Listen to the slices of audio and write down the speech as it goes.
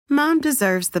Mom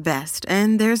deserves the best,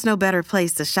 and there's no better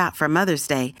place to shop for Mother's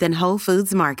Day than Whole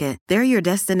Foods Market. They're your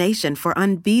destination for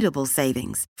unbeatable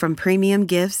savings, from premium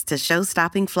gifts to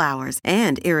show-stopping flowers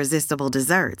and irresistible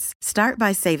desserts. Start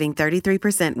by saving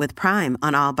 33% with Prime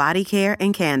on all body care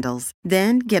and candles.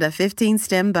 Then get a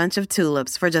 15-stem bunch of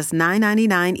tulips for just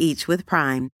 $9.99 each with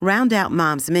Prime. Round out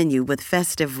Mom's menu with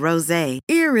festive rosé,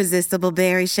 irresistible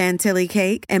berry chantilly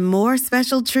cake, and more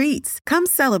special treats. Come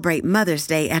celebrate Mother's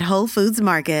Day at Whole Foods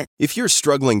Market. If you're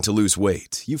struggling to lose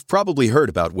weight, you've probably heard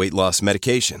about weight loss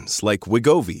medications like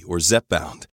Wegovy or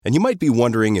Zepbound, and you might be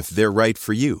wondering if they're right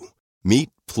for you.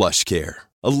 Meet PlushCare,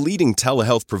 a leading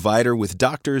telehealth provider with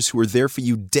doctors who are there for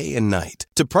you day and night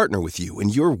to partner with you in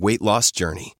your weight loss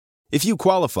journey. If you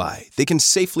qualify, they can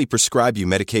safely prescribe you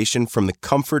medication from the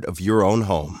comfort of your own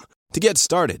home. To get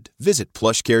started, visit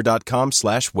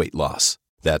plushcare.com/weightloss.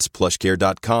 That's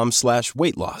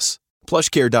plushcare.com/weightloss.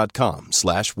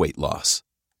 plushcare.com/weightloss.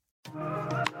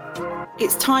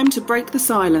 It's time to break the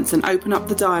silence and open up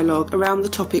the dialogue around the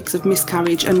topics of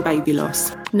miscarriage and baby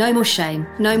loss. No more shame,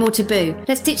 no more taboo.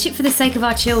 Let's ditch it for the sake of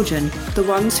our children. The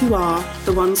ones who are,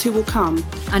 the ones who will come.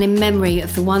 And in memory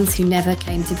of the ones who never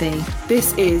came to be.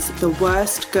 This is the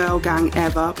Worst Girl Gang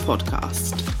Ever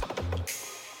podcast.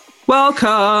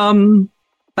 Welcome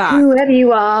back. Whoever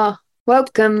you are,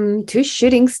 welcome to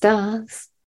Shooting Stars.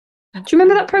 Do you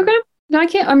remember that programme?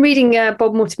 Like it? I'm reading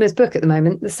Bob Mortimer's book at the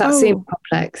moment, The Satsuma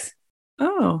Complex.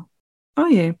 Oh, are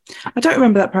you? I don't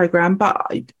remember that programme,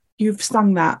 but you've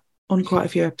sung that on quite a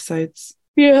few episodes.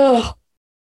 Yeah.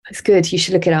 It's good. You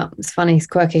should look it up. It's funny. It's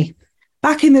quirky.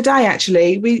 Back in the day,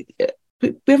 actually, we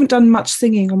haven't done much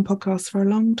singing on podcasts for a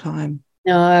long time.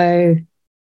 No.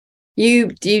 You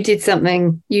did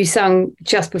something. You sung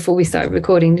just before we started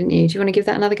recording, didn't you? Do you want to give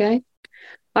that another go?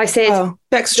 I said...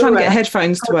 Beck's trying to get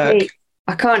headphones to work.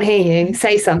 I can't hear you.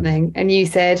 Say something. And you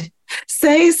said...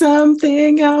 Say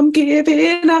something, I'm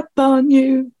giving up on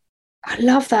you. I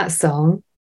love that song.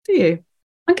 Do you?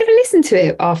 I'm going to listen to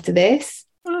it after this.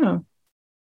 Oh.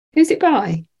 Who's it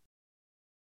by?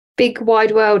 Big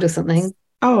Wide World or something?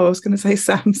 Oh, I was going to say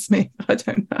Sam Smith. I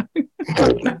don't know.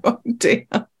 I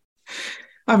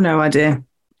have no idea.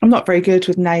 I'm not very good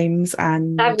with names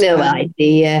and... I have no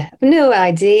idea. No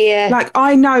idea. Like,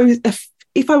 I know...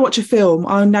 If I watch a film,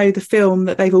 I'll know the film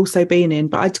that they've also been in,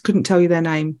 but I couldn't tell you their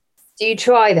name. Do you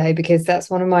try, though? Because that's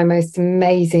one of my most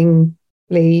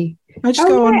amazingly... I just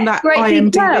go on that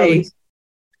IMDb.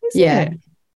 Yeah.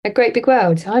 A Great Big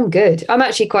World. I'm good. I'm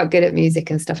actually quite good at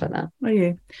music and stuff like that. Are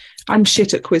you? I'm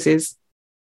shit at quizzes.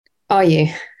 Are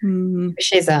you?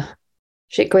 Shizzer.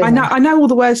 Shit quiz. I know all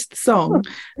the words to the song,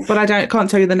 but I can't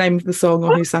tell you the name of the song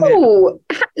or who sang it. Oh,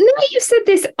 now you said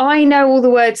this, I know all the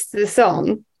words to the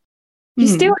song. You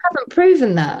still haven't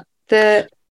proven that.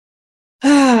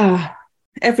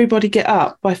 Everybody Get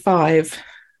Up by Five.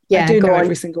 Yeah, I do know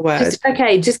every single word.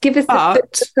 Just give us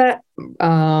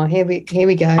here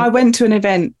we go. I went to an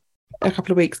event a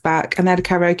couple of weeks back and they had a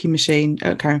karaoke machine,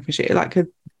 like a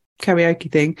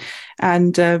karaoke thing.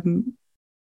 And I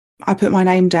put my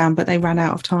name down, but they ran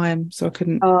out of time, so I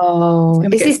couldn't. Oh,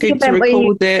 is this the event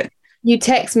where you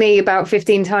text me about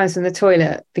 15 times from the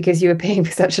toilet because you were peeing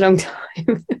for such a long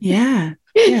time? Yeah,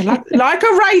 like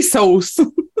a racehorse.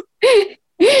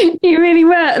 You really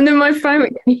were. And then my phone,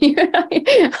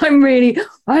 I'm really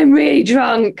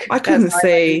drunk. I couldn't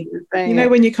see. You know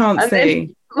when you can't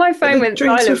see. My phone went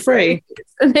drinks silent. Were free.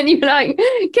 And then you're like,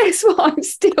 guess what? I'm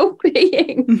still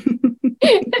peeing.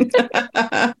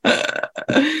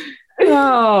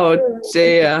 Oh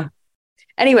dear.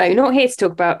 Anyway, we're not here to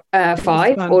talk about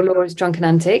Five or Laura's drunken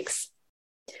antics.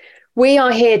 We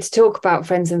are here to talk about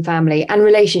friends and family and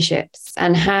relationships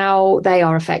and how they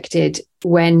are affected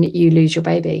when you lose your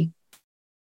baby.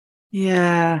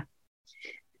 Yeah.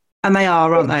 And they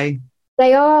are, aren't they?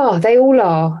 They are. They all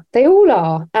are. They all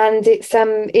are. And it's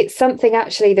something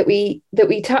actually that we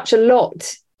touch a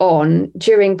lot on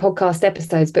during podcast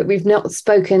episodes, but we've not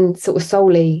spoken sort of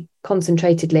solely,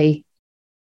 concentratedly,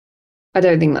 I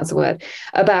don't think that's a word,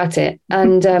 about it.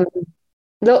 And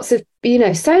lots of,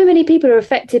 so many people are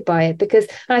affected by it because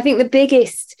I think the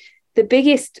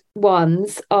biggest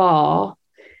ones are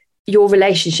your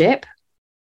relationship,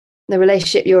 the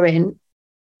relationship you're in,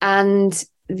 and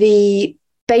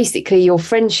basically your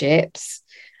friendships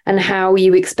and how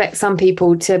you expect some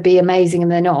people to be amazing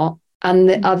and they're not. And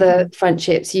the other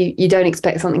friendships, you don't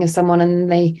expect something of someone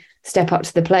and they step up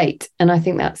to the plate. And I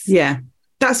think that's... Yeah,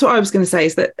 that's what I was going to say,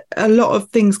 is that a lot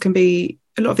of these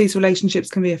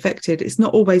relationships can be affected. It's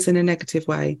not always in a negative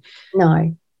way.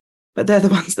 No. But they're the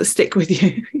ones that stick with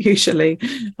you, usually,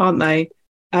 aren't they?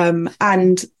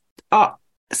 And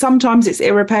sometimes it's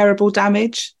irreparable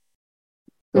damage.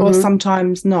 or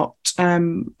sometimes not.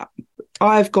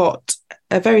 I've got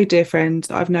a very dear friend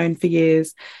that I've known for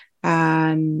years,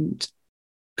 and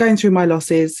going through my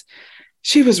losses,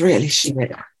 she was really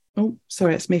shit. Oh,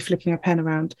 sorry, it's me flicking a pen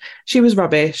around. She was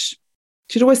rubbish.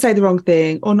 She'd always say the wrong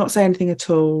thing or not say anything at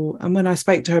all. And when I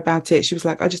spoke to her about it, she was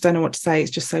like, I just don't know what to say.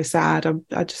 It's just so sad.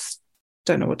 I just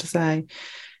don't know what to say.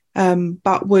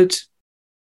 But would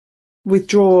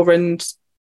withdraw and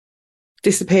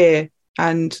disappear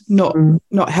and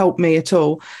not help me at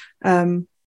all. So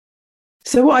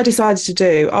what I decided to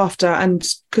do after, and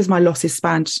because my losses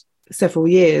spanned several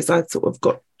years, I sort of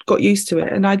got used to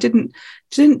it, and I didn't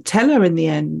tell her in the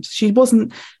end.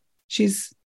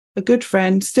 She's a good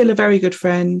friend, still a very good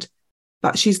friend,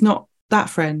 but she's not that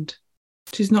friend.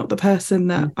 She's not the person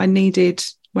that I needed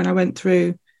when I went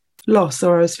through loss,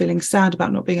 or I was feeling sad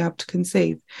about not being able to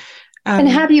conceive. And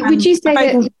would you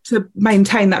say able to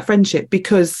maintain that friendship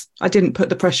because I didn't put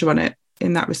the pressure on it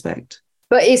in that respect?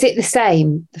 But is it the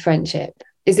same, the friendship?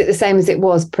 Is it the same as it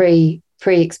was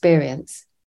pre-experience?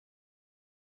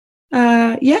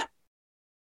 Yeah.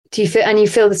 Do you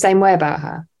feel the same way about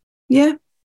her? Yeah.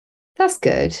 That's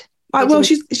good. Well,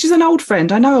 she's an old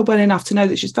friend. I know her well enough to know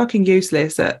that she's fucking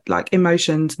useless at like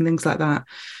emotions and things like that.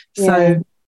 Yeah. So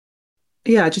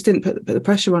yeah, I just didn't put the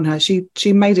pressure on her. She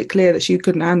made it clear that she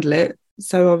couldn't handle it.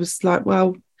 So I was like,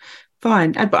 well,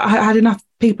 fine. But I had enough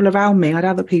people around me. I had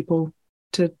other people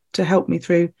to help me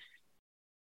through.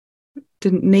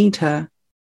 Didn't need her.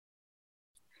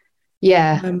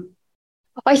 Yeah.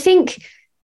 I think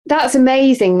that's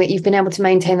amazing that you've been able to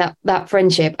maintain that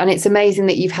friendship. And it's amazing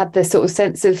that you've had the sort of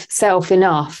sense of self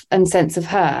enough and sense of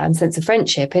her and sense of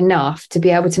friendship enough to be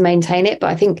able to maintain it. But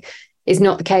I think is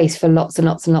not the case for lots and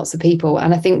lots and lots of people.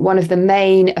 And I think one of the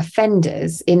main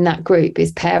offenders in that group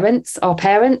is our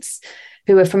parents,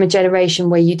 who are from a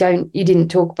generation where you didn't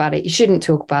talk about it. You shouldn't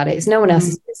talk about it. It's no one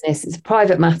else's business. It's a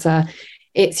private matter.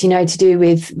 It's, to do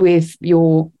with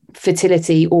your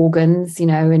fertility organs,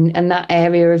 and that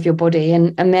area of your body.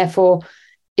 And therefore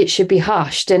it should be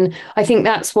hushed. And I think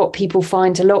that's what people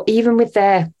find a lot, even with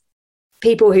their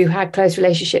people who had close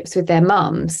relationships with their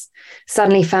mums,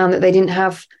 suddenly found that they didn't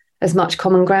have as much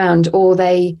common ground, or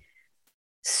they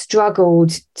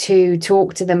struggled to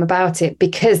talk to them about it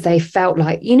because they felt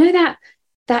like,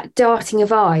 that darting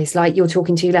of eyes, like you're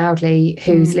talking too loudly,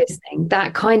 who's listening,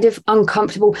 that kind of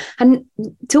uncomfortable. And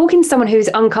talking to someone who's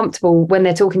uncomfortable when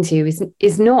they're talking to you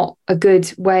is not a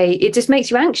good way. It just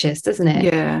makes you anxious, doesn't it?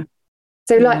 Yeah.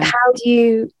 So like, how do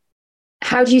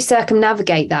you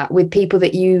circumnavigate that with people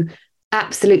that you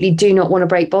absolutely do not want to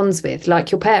break bonds with,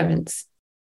 like your parents?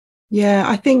 Yeah,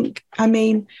 I've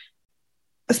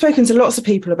spoken to lots of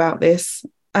people about this,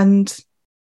 and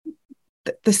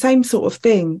the same sort of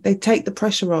thing. They take the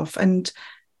pressure off, and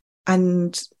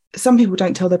some people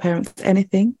don't tell their parents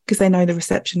anything because they know the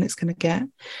reception it's going to get.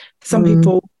 Some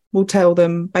people will tell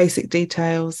them basic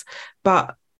details,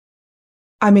 but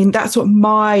that's what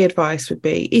my advice would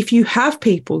be. If you have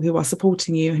people who are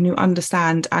supporting you and who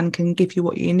understand and can give you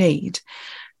what you need,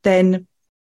 then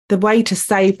the way to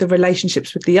save the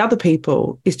relationships with the other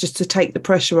people is just to take the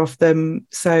pressure off them.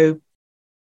 So,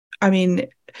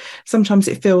 sometimes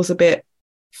it feels a bit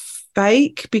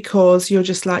fake because you're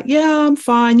just like, yeah, I'm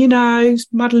fine,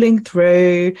 muddling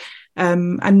through,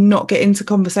 and not get into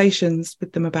conversations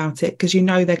with them about it because they're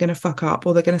going to fuck up,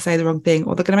 or they're going to say the wrong thing,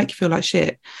 or they're going to make you feel like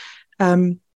shit.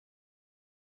 That's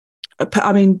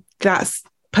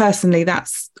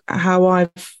how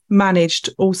I've managed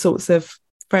all sorts of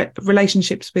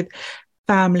relationships with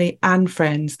family and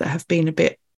friends that have been a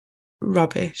bit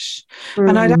rubbish.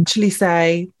 And I'd actually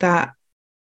say that,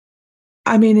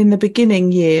 in the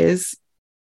beginning years,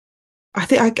 I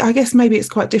guess maybe it's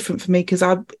quite different for me because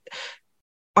I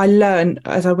learned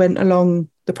as I went along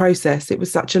the process. It was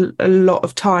such a lot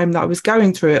of time that I was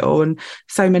going through it all, and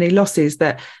so many losses,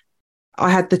 that I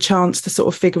had the chance to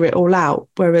sort of figure it all out.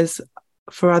 Whereas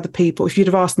for other people, if you'd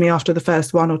have asked me after the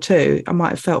first one or two, I might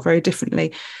have felt very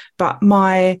differently. But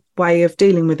my way of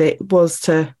dealing with it was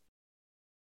to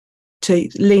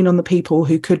lean on the people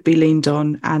who could be leaned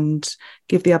on, and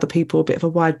give the other people a bit of a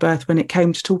wide berth when it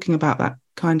came to talking about that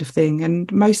kind of thing.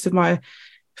 And most of my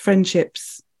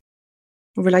friendships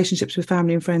or relationships with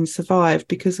family and friends survived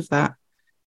because of that.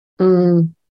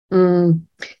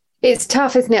 It's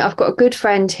tough, isn't it? I've got a good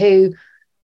friend who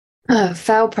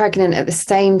fell pregnant at the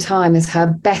same time as her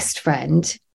best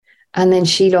friend, and then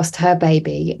she lost her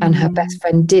baby and her best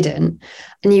friend didn't.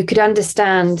 And you could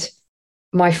understand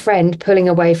my friend pulling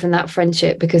away from that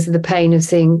friendship because of the pain of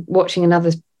watching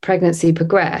another pregnancy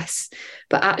progress.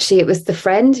 But actually it was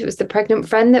the pregnant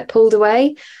friend that pulled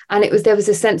away. And there was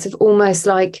a sense of almost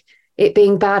like it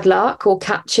being bad luck or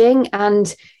catching.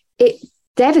 And it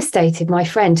devastated my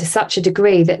friend to such a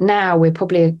degree that now we're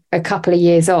probably a couple of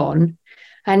years on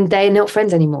and they're not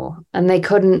friends anymore. And they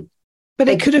couldn't. But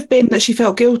it could have been that she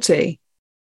felt guilty.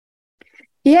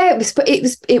 Yeah,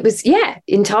 it was, yeah,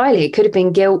 entirely. It could have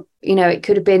been guilt. You know, it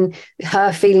could have been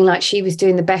her feeling like she was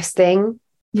doing the best thing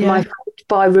for my friend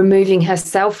by removing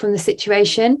herself from the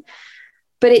situation.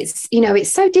 But it's, you know,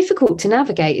 it's so difficult to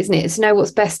navigate, isn't it? To know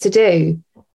what's best to do.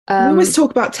 We always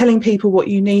talk about telling people what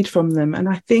you need from them. And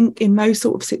I think in those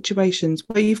sort of situations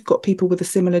where you've got people with a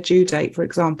similar due date, for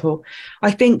example,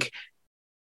 I think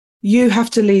you have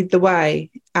to lead the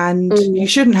way, and you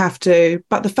shouldn't have to.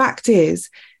 But the fact is,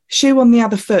 shoe on the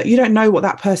other foot, you don't know what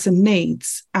that person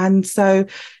needs. And so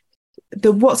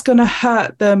what's going to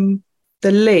hurt them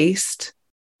the least,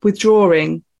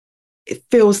 withdrawing, it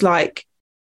feels like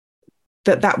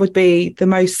that would be the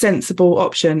most sensible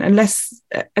option, unless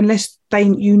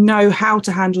you know how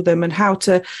to handle them and how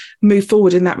to move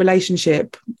forward in that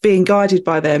relationship, being guided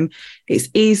by them. It's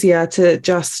easier to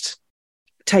just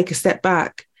take a step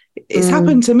back. It's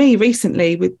happened to me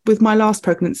recently with my last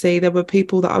pregnancy. There were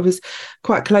people that I was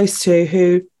quite close to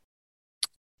who,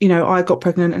 you know, I got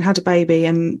pregnant and had a baby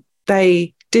and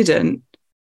they didn't.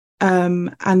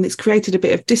 And it's created a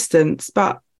bit of distance,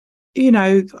 but you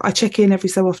know, I check in every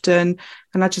so often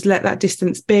and I just let that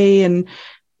distance be. And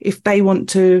if they want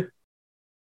to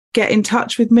get in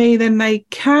touch with me, then they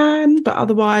can. But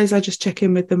otherwise, I just check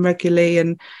in with them regularly.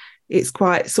 And it's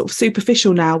quite sort of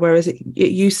superficial now, whereas it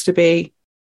used to be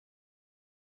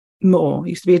more,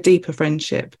 it used to be a deeper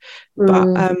friendship. But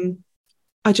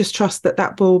I just trust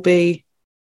that will be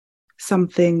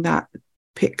something that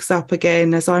picks up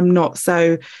again as I'm not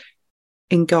so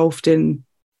engulfed in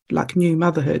like new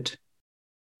motherhood.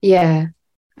 Yeah.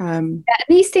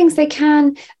 These things, they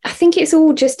can, I think it's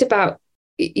all just about,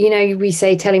 you know, we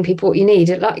say telling people what you need.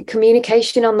 Like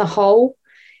communication on the whole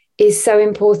is so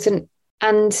important.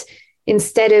 And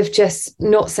instead of just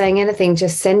not saying anything,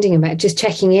 just sending them, just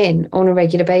checking in on a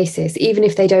regular basis, even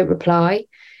if they don't reply,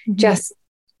 just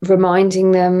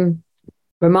reminding them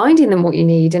what you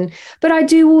need. But I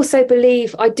do also think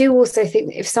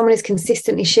that if someone is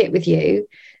consistently shit with you,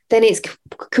 then it's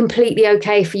completely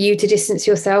okay for you to distance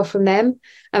yourself from them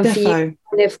and for you to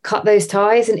kind of cut those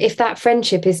ties. And if that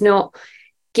friendship is not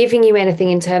giving you anything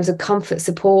in terms of comfort,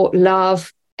 support,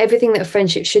 love, everything that a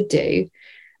friendship should do,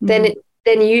 then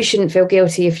you shouldn't feel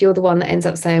guilty if you're the one that ends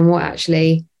up saying, well,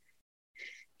 actually,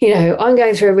 you know, I'm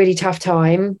going through a really tough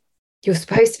time. You're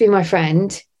supposed to be my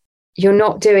friend. You're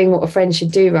not doing what a friend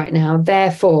should do right now.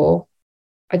 Therefore,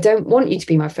 I don't want you to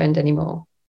be my friend anymore.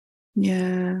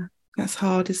 Yeah. That's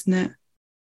hard, isn't it?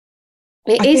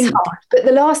 It is hard, but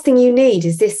the last thing you need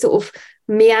is this sort of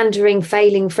meandering,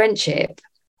 failing friendship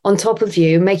on top of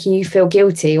you, making you feel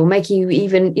guilty or making you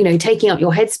even, you know, taking up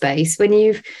your headspace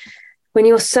when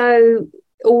you're so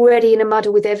already in a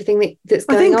muddle with everything that's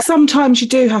going on. I think sometimes you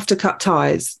do have to cut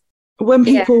ties. When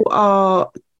people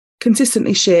are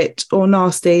consistently shit or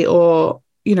nasty, or,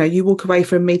 you know, you walk away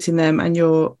from meeting them and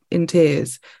you're in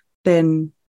tears,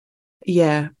 then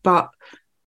but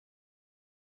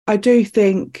I do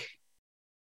think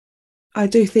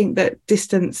that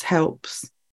distance helps.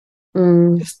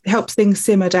 Just helps things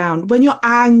simmer down. When you're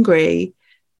angry,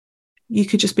 you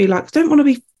could just be like, I don't want to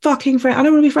be fucking friends. I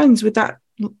don't want to be friends with that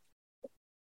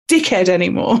dickhead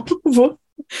anymore. I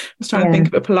was trying to think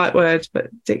of a polite word, but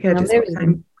dickhead is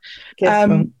the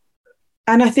same.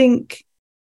 And I think,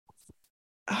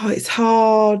 it's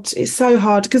hard. It's so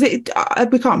hard because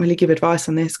we can't really give advice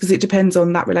on this because it depends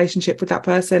on that relationship with that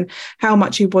person, how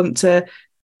much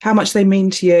they mean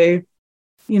to you.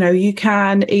 You know, you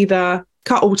can either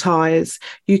cut all ties,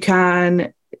 you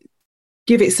can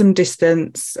give it some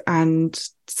distance and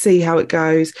see how it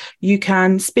goes. You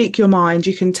can speak your mind.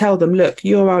 You can tell them, look,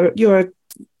 you're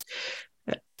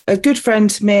a good friend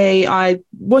to me. I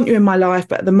want you in my life,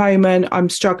 but at the moment I'm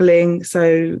struggling.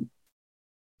 So,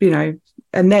 you know,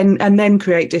 and then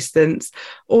create distance.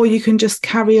 Or you can just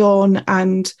carry on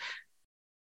and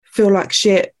feel like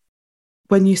shit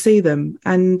when you see them.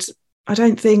 And I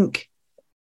don't think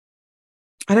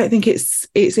it's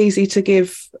easy to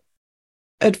give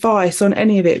advice on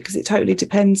any of it because it totally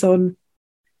depends on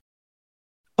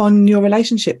your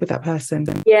relationship with that person.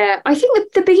 Yeah, I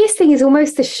think the biggest thing is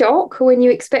almost the shock when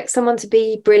you expect someone to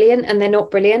be brilliant and they're not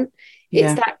brilliant.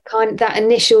 It's that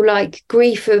initial like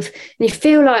grief of, and you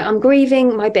feel like I'm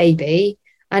grieving my baby,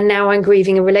 And now I'm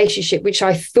grieving a relationship, which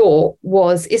I thought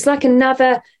it's like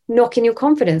another knock in your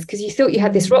confidence, because you thought you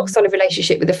had this rock solid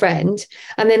relationship with a friend,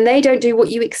 and then they don't do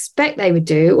what you expect they would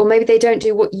do, or maybe they don't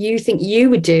do what you think you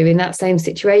would do in that same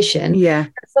situation. Yeah.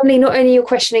 Suddenly, not only you're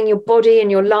questioning your body and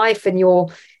your life and your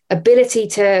ability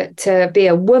to be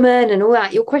a woman and all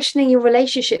that, you're questioning your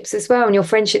relationships as well and your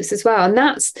friendships as well. And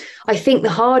that's, I think, the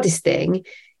hardest thing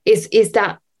is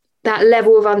that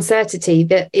level of uncertainty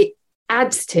that it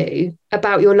adds to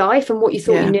about your life and what you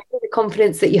thought you knew, the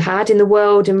confidence that you had in the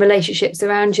world and relationships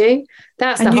around you.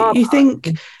 That's the hard you part.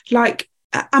 think, like,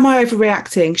 am I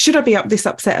overreacting? Should I be this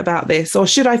upset about this? Or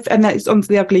should I, and that's onto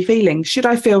the ugly feeling, should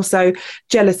I feel so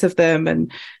jealous of them?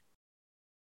 And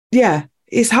yeah,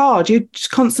 it's hard. You're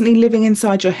just constantly living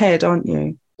inside your head, aren't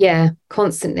you? Yeah,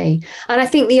 constantly. And I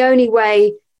think the only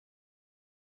way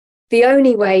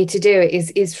to do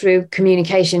it is through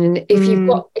communication. And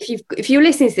if you're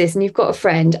listening to this and you've got a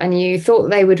friend and you thought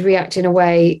they would react in a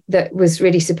way that was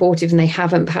really supportive and they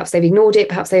haven't, perhaps they've ignored it,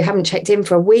 perhaps they haven't checked in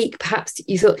for a week, perhaps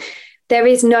you thought, there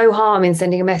is no harm in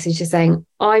sending a message to saying,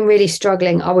 I'm really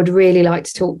struggling, I would really like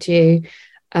to talk to you,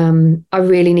 I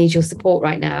really need your support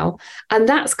right now. And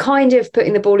that's kind of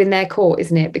putting the ball in their court,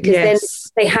 isn't it? Because then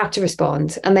they have to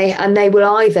respond, and they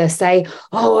will either say,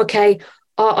 oh, okay,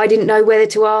 I didn't know whether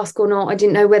to ask or not. I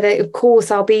didn't know whether, of course,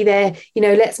 I'll be there.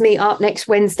 Let's meet up next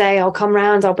Wednesday. I'll come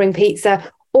round. I'll bring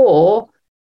pizza. Or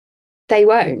they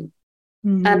won't.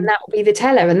 Mm-hmm. And that will be the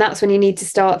teller. And that's when you need to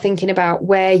start thinking about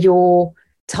where your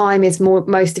time is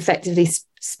most effectively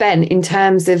spent in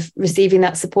terms of receiving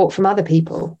that support from other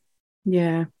people.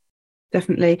 Yeah,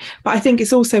 definitely. But I think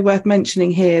it's also worth mentioning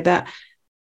here that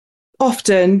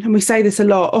often, and we say this a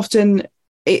lot, often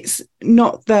it's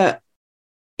not that,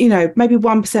 maybe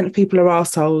 1% of people are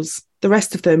arseholes. The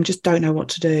rest of them just don't know what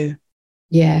to do.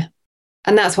 Yeah.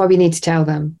 And that's why we need to tell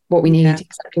them what we need,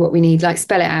 exactly what we need, like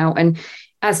spell it out. And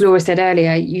as Laura said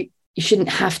earlier, you shouldn't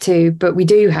have to, but we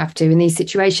do have to in these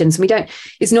situations.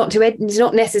 It's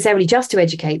not necessarily just to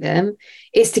educate them.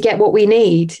 It's to get what we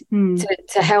need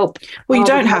to help. Well, you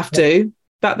don't have to,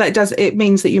 but it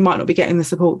means that you might not be getting the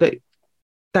support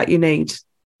that you need.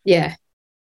 Yeah,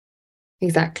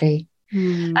 exactly.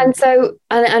 And so,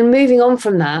 and moving on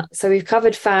from that, so we've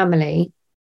covered family.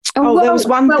 There was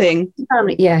one thing.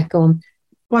 Family. Yeah, go on.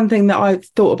 One thing that I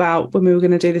thought about when we were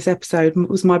going to do this episode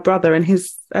was my brother and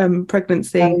his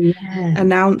pregnancy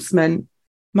announcement.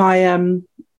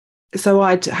 So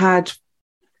I'd had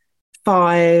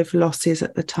 5 losses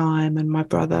at the time, and my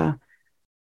brother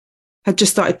had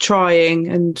just started trying,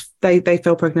 and they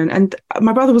fell pregnant. And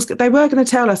my brother they were going to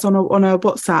tell us on a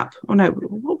WhatsApp. Oh no,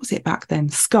 what was it back then?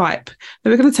 Skype.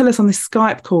 They were going to tell us on this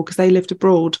Skype call because they lived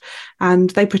abroad, and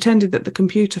they pretended that the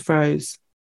computer froze.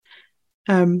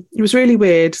 It was really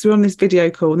weird. So we were on this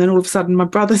video call, and then all of a sudden my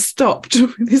brother stopped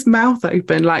with his mouth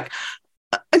open, like,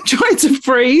 and tried to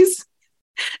freeze,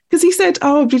 because he said,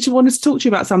 oh, did you want us to talk to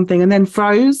you about something, and then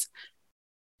froze.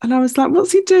 And I was like,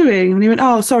 what's he doing? And he went,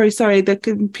 oh, sorry, the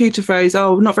computer froze.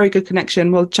 Oh, not very good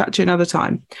connection. We'll chat to you another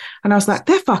time. And I was like,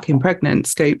 they're fucking pregnant,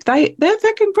 Scoop. They're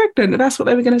fucking pregnant. That's what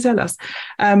they were going to tell us.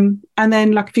 And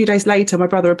then like a few days later, my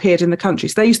brother appeared in the country.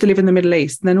 So they used to live in the Middle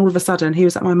East. And then all of a sudden he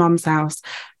was at my mum's house,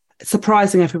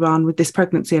 surprising everyone with this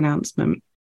pregnancy announcement.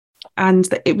 And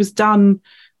it was done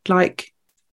like,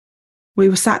 we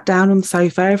were sat down on the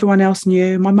sofa. Everyone else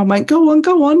knew. My mum went, go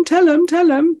on, tell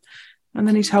them. And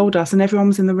then he told us, and everyone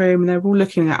was in the room, and they were all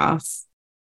looking at us.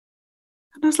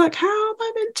 And I was like, how am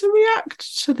I meant to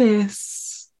react to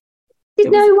this?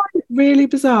 Really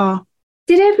bizarre.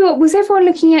 Was everyone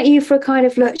looking at you for a kind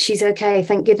of, look, she's okay,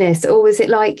 thank goodness? Or was it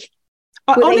like...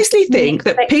 I honestly think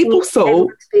that people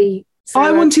thought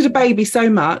I wanted a baby so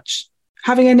much,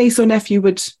 having a niece or nephew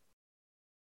would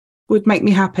make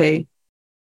me happy.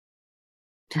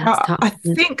 I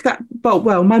think that,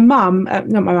 well, my mum, not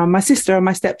my mum, my sister and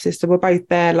my stepsister were both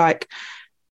there like,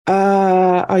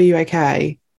 are you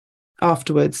okay?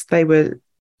 Afterwards, they were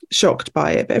shocked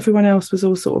by it, but everyone else was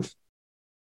all sort of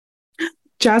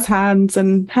jazz hands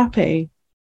and happy.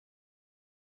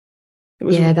 It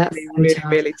was that's really,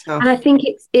 tough. Really tough. And I think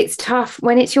it's tough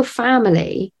when it's your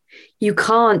family. You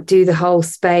can't do the whole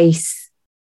space.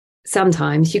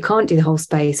 Sometimes you can't do the whole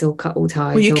space or cut all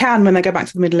ties. Well, you can when they go back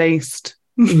to the Middle East.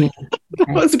 Yeah,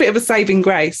 okay. It was a bit of a saving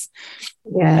grace,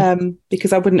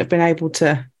 because I wouldn't have been able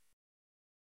to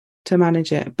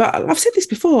manage it. But I've said this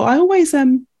before, I always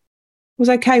was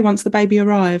okay once the baby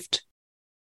arrived.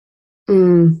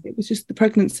 It was just the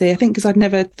pregnancy, I think, because I'd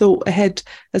never thought ahead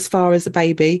as far as a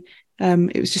baby.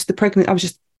 It was just the pregnant. I was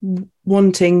just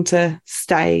wanting to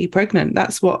stay pregnant.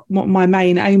 That's what my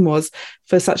main aim was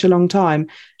for such a long time.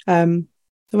 When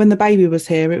the baby was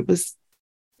here, it was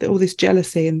all this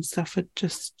jealousy and stuff had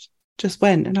just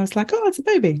went, and I was like, oh, it's a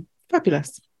baby,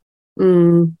 fabulous.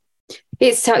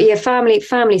 It's tough. Yeah,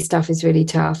 family stuff is really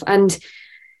tough. And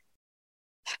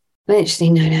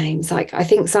mentioning no names, like, I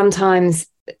think sometimes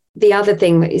the other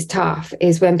thing that is tough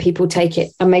is when people take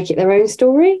it and make it their own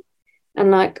story,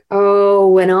 and like, oh,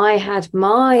 when I had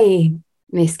my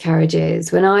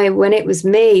miscarriages, when it was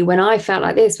me, when I felt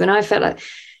like this, when I felt like,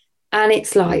 and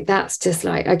it's like, that's just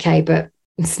like, okay, but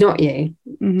it's not you.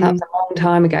 That was a long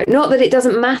time ago. Not that it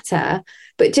doesn't matter,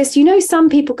 but just, some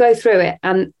people go through it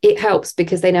and it helps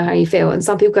because they know how you feel, and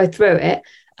some people go through it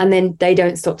and then they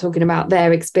don't stop talking about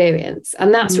their experience,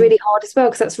 and that's really hard as well,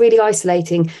 because that's really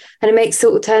isolating, and it makes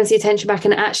sort of turns the attention back,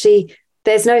 and actually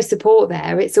there's no support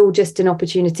there. It's all just an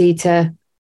opportunity to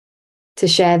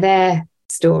share their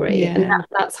story, and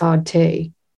that's hard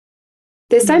too.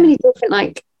 There's so many different,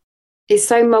 like, it's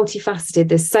so multifaceted.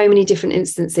 There's so many different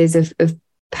instances of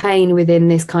pain within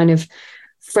this kind of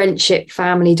friendship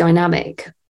family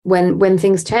dynamic when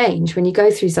things change, when you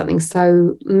go through something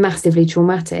so massively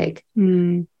traumatic.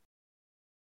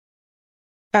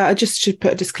 I just should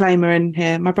put a disclaimer in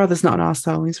here. My brother's not an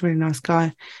arsehole. He's a really nice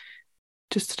guy.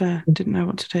 Just didn't know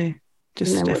what to do.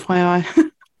 Just FYI.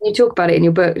 You talk about it in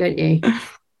your book, don't you?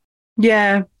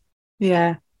 Yeah.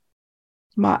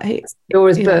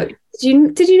 Laura's book.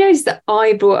 Did you notice that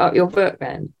I brought up your book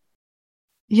then?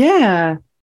 Yeah.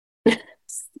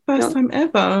 First time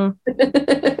ever.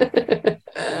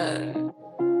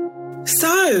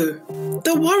 So,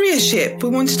 the warrior ship, we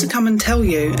wanted to come and tell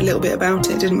you a little bit about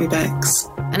it, didn't we, Bex?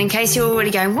 And in case you're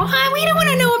already going, why? We don't want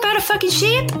to know about a fucking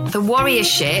ship. The warrior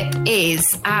ship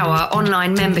is our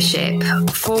online membership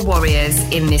for warriors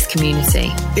in this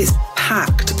community. It's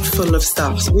packed full of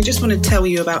stuff. So we just want to tell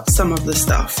you about some of the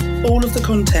stuff. All of the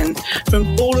content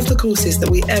from all of the courses that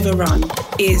we ever run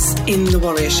is in the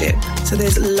warrior ship. So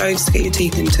there's loads to get your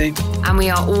teeth into. And we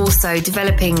are also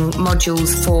developing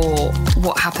modules for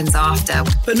what happens after.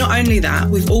 But not only that,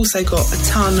 we've also got a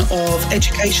ton of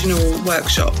educational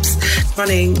workshops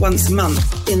running once a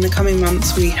month. In the coming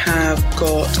months, we have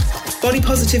got body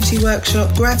positivity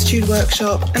workshop, gratitude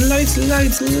workshop, and loads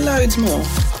more.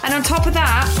 And on top of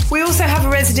that, we also have a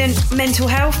resident mental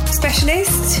health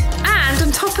specialist. And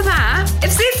on top of that,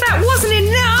 as if that wasn't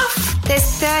enough, there's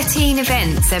 13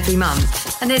 events every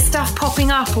month. And there's stuff popping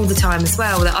up all the time as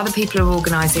well that other people are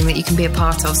organising that you can be a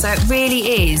part of. So it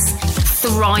really is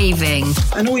thriving.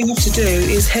 And all you have to do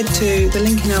is head to the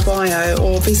link in our bio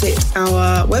or visit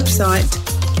our website,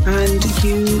 and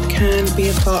you can be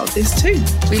a part of this too.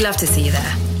 We love to see you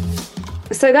there.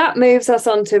 So that moves us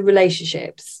on to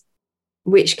relationships,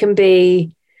 which can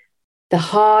be the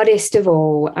hardest of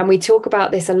all. And we talk about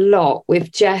this a lot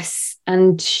with Jess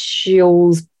and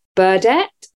Jules Burnett.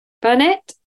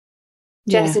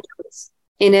 Jess and Jules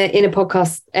in a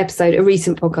podcast episode, a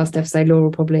recent podcast episode. Laura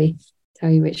will probably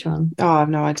tell you which one. Oh, I have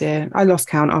no idea. I lost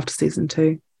count after season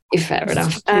 2. Fair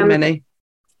enough. Too many.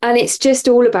 And it's just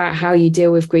all about how you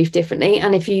deal with grief differently.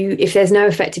 And if there's no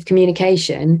effective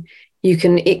communication, it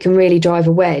can really drive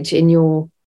a wedge in your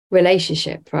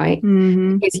relationship, right?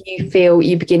 Because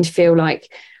you begin to feel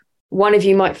like one of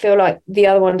you might feel like the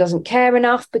other one doesn't care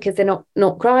enough because they're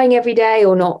not crying every day,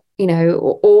 or not,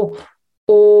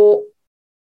 or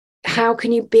how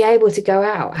can you be able to go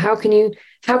out? How can you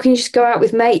just go out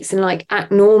with mates and like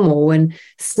act normal and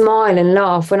smile and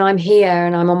laugh when I'm here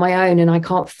and I'm on my own and I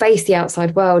can't face the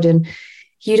outside world, and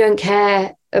you don't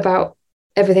care about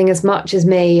everything as much as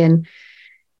me, and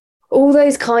all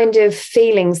those kind of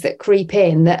feelings that creep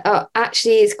in that are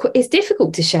actually it's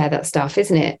difficult to share that stuff,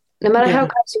 isn't it? No matter how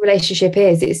close your relationship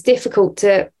is, it's difficult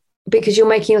because you're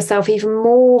making yourself even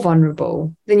more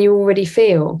vulnerable than you already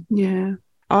feel. Yeah.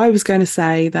 I was going to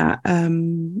say that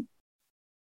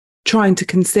trying to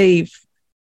conceive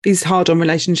is hard on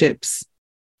relationships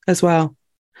as well.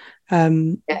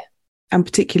 And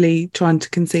particularly trying to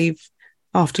conceive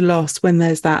after loss, when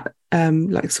there's that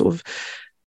like sort of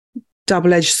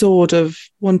double-edged sword of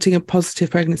wanting a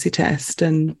positive pregnancy test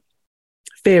and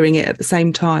fearing it at the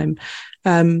same time.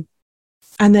 And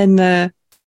then the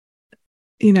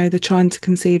trying to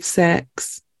conceive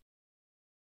sex.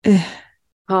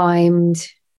 Timed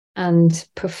and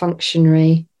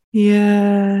perfunctory.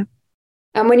 Yeah.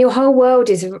 And when your whole world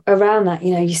is around that,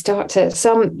 you start to,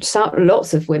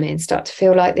 lots of women start to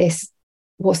feel like this,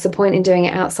 what's the point in doing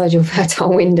it outside your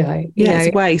fertile window?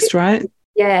 It's waste, right?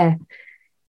 Yeah.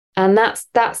 And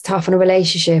that's tough in a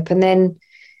relationship. And then,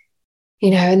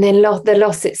 the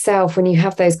loss itself, when you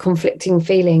have those conflicting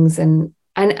feelings and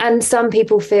some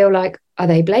people feel like, are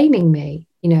they blaming me?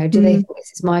 You know, do they think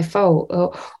this is my fault?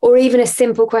 Or even a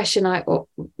simple question like,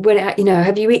 you know,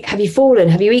 have you fallen?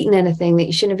 Have you eaten anything that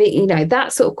you shouldn't have eaten? You know,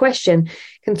 that sort of question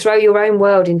can throw your own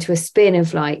world into a spin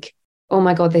of like, oh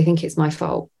my God, they think it's my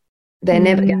fault. They're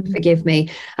never going to forgive me.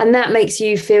 And that makes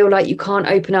you feel like you can't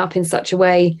open up in such a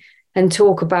way and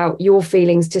talk about your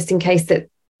feelings, just in case that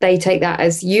they take that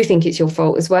as you think it's your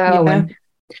fault as well. Yeah. And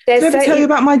did I ever tell you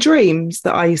about my dreams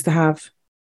that I used to have?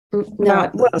 No,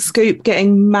 Scoop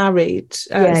getting married,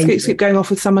 Scoop going off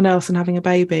with someone else and having a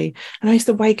baby. And I used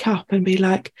to wake up and be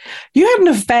like, you had an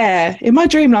affair. In my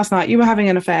dream last night, you were having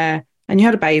an affair and you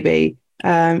had a baby.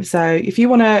 So if you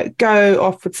want to go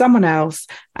off with someone else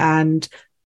and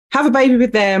have a baby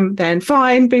with them, then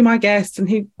fine, be my guest. And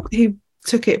he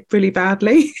took it really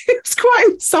badly. He was quite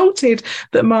insulted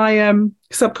that my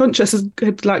subconscious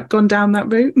had like gone down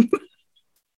that route.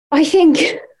 I think,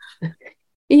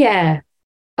 yeah.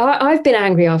 I've been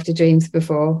angry after dreams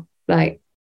before. Like,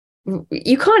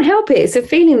 you can't help it. It's a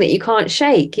feeling that you can't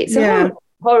shake. It's a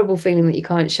horrible feeling that you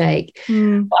can't shake.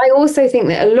 But I also think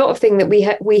that a lot of things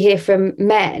that we hear from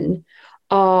men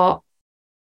are,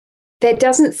 there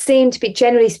doesn't seem to be,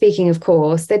 generally speaking, of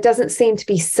course, there doesn't seem to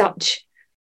be such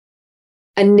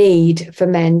a need for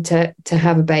men to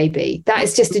have a baby. That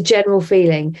is just a general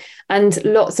feeling. And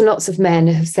lots of men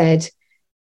have said,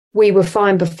 we were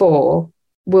fine before,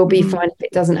 we'll be fine if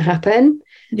it doesn't happen.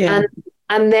 Yeah.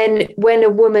 And then when a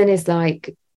woman is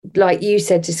like you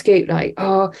said to Scoop, like,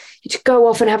 oh, you should go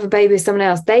off and have a baby with someone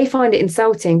else, they find it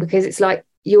insulting, because it's like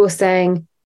you're saying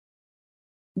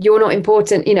you're not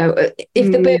important. You know,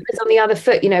 if the boot was on the other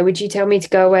foot, you know, would you tell me to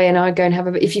go away and I'd go and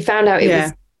have if you found out it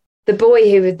was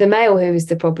the male who was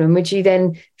the problem, would you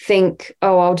then think,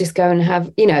 oh, I'll just go and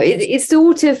have, you know,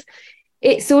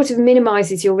 it sort of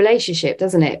minimizes your relationship,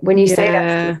 doesn't it, when you say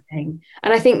that sort of thing?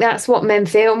 And I think that's what men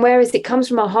feel. And whereas it comes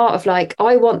from a heart of like,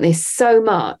 I want this so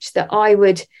much that I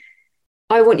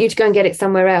want you to go and get it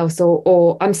somewhere else,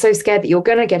 or I'm so scared that you're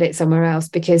going to get it somewhere else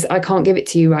because I can't give it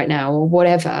to you right now, or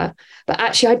whatever. But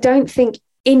actually, I don't think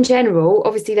in general,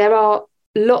 obviously there are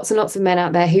lots and lots of men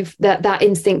out there that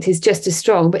instinct is just as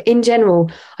strong. But in general,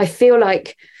 I feel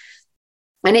like,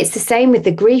 and it's the same with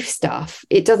the grief stuff,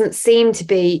 it doesn't seem to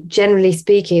be, generally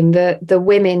speaking,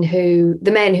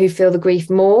 the men who feel the grief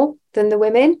more than the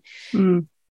women. And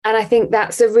I think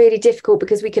that's a really difficult,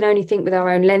 because we can only think with our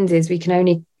own lenses. We can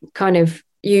only kind of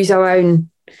use our own,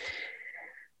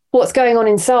 what's going on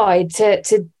inside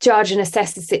to judge and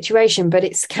assess the situation. But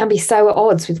it can be so at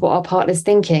odds with what our partner's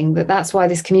thinking, that's why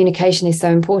this communication is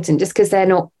so important. Just because they're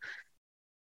not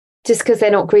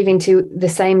grieving to the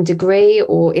same degree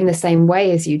or in the same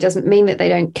way as you doesn't mean that they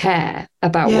don't care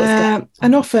about what's going on.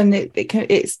 And often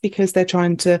it's because they're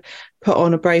trying to put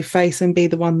on a brave face and be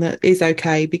the one that is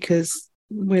okay, because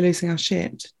we're losing our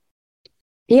shit.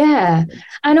 Yeah.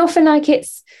 And often, like,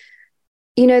 it's,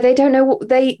 you know, they don't know what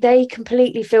they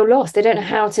completely feel lost. They don't know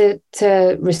how to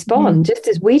respond, just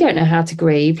as we don't know how to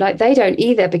grieve. Like, they don't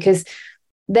either, because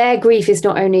their grief is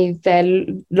not only their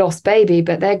lost baby,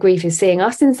 but their grief is seeing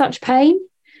us in such pain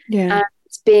and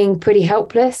being pretty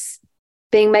helpless,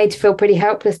 being made to feel pretty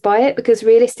helpless by it, because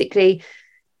realistically,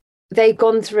 they've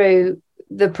gone through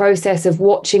the process of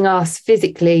watching us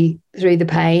physically through the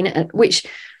pain, which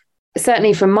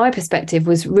certainly from my perspective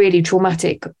was really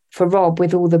traumatic for Rob,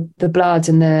 with all the blood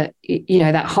and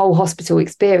that whole hospital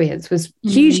experience was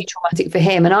hugely traumatic for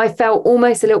him. And I felt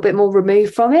almost a little bit more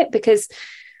removed from it because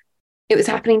it was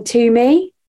happening to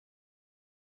me.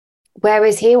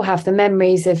 Whereas he'll have the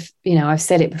memories of, you know, I've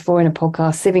said it before in a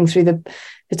podcast, sitting through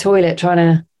the toilet trying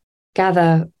to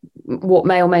gather what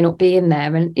may or may not be in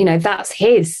there. And, you know, that's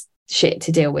his shit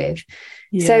to deal with.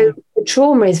 Yeah. So the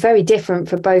trauma is very different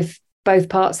for both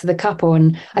parts of the couple.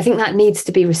 And I think that needs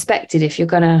to be respected if you're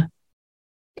gonna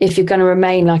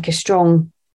remain like a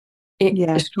strong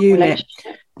unit.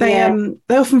 They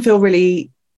often feel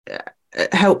really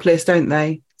helpless, don't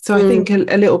they? So I think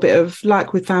a little bit of,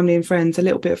 like with family and friends, a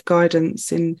little bit of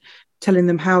guidance in telling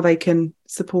them how they can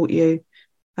support you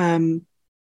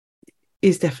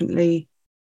is definitely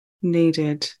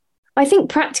needed. I think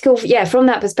practical, from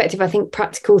that perspective, I think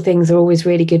practical things are always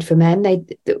really good for men.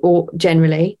 Or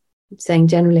generally, I'm saying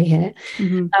generally here,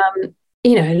 you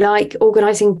know, like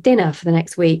organising dinner for the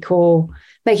next week, or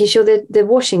making sure that the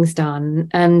washing's done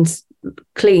and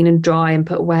clean and dry and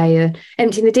put away,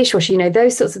 emptying the dishwasher, you know,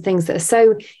 those sorts of things that are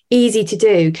so easy to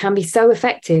do can be so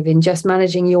effective in just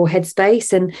managing your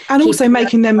headspace and also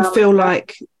making them feel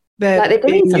like they're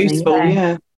being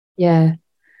useful. Yeah.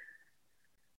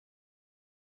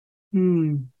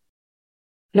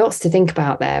 Lots to think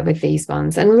about there with these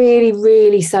ones, and really,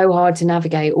 really so hard to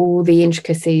navigate all the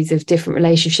intricacies of different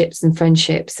relationships and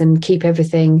friendships and keep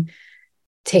everything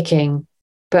ticking.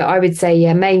 But I would say,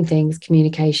 yeah, main thing is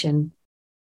communication.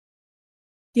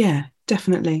 Yeah,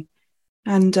 definitely.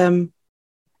 And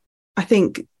I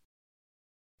think,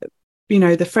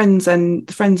 the friends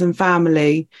and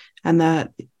family and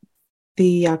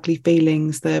the ugly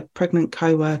feelings, the pregnant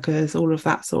co-workers, all of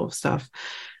that sort of stuff.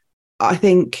 I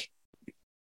think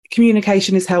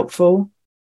communication is helpful,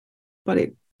 but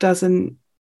it doesn't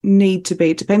need to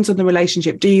be. It depends on the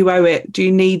relationship. Do you owe it? Do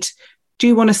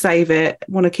you want to save it?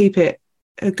 Want to keep it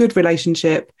a good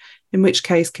relationship? In which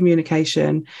case,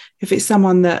 communication. If it's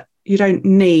someone that you don't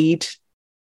need,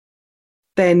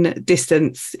 then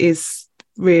distance is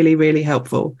really, really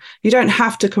helpful. You don't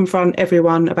have to confront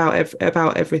everyone about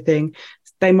everything.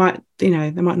 They might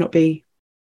not be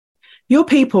your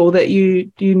people that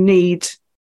you need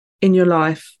in your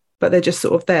life, but they're just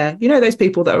sort of there. Those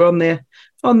people that are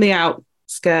on the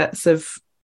outskirts of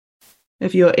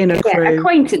your inner crew.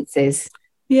 Acquaintances.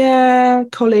 Yeah,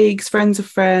 colleagues, friends of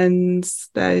friends.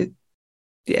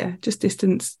 Just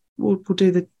distance will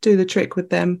do the trick with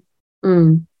them.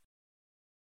 Mm.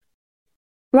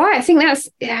 Right, I think that's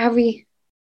have we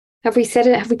said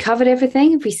it? Have we covered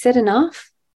everything? Have we said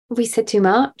enough? Have we said too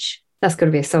much? That's got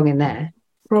to be a song in there.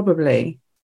 Probably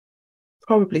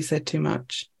said too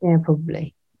much. Yeah,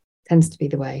 probably. Tends to be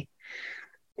the way.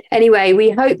 Anyway, we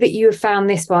hope that you have found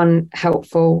this one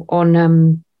helpful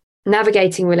on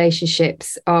navigating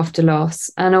relationships after loss.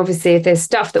 And obviously, if there's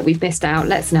stuff that we've missed out,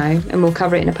 let us know and we'll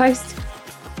cover it in a post.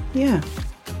 Yeah.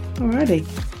 Alrighty.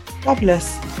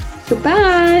 Fabulous.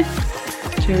 Goodbye.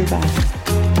 Cheery bye.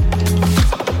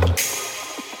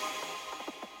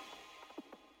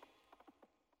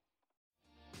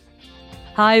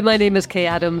 Hi, my name is Kay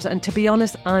Adams, and to be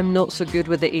honest, I'm not so good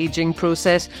with the ageing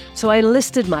process, so I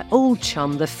enlisted my old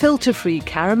chum, the filter-free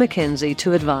Cara McKenzie,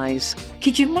 to advise.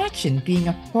 Could you imagine being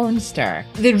a porn star?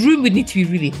 The room would need to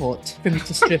be really hot for me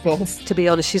to strip off. To be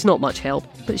honest, she's not much help,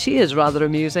 but she is rather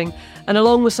amusing. And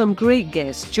along with some great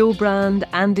guests, Jo Brand,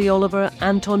 Andy Oliver,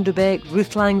 Anton Dubeck,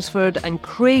 Ruth Langsford and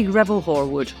Craig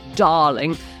Revel-Horwood,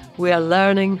 darling, we are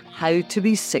learning how to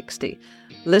be 60.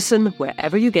 Listen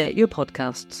wherever you get your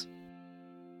podcasts.